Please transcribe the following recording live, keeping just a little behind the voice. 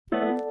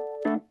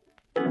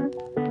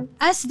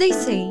As they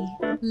say,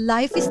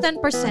 life is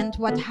 10%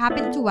 what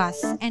happened to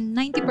us and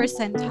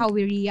 90% how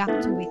we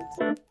react to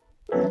it.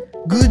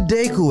 Good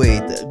day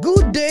Kuwait,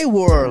 good day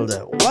world.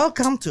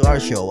 Welcome to our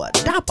show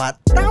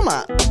Dapat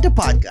Tama, the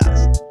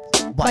podcast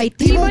By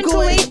Timon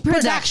Kuwait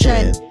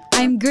Production.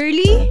 I'm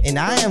Girly. And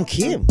I am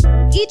Kim.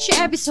 Each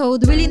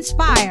episode will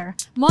inspire,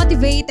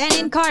 motivate, and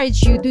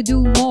encourage you to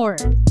do more.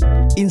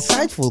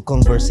 Insightful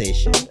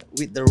conversation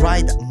with the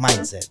right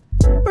mindset,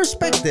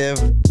 perspective,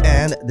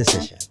 and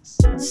decisions.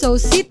 So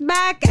sit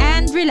back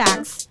and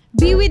relax.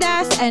 Be with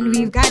us and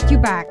we've got you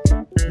back.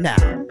 Now,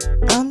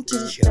 on to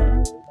the show.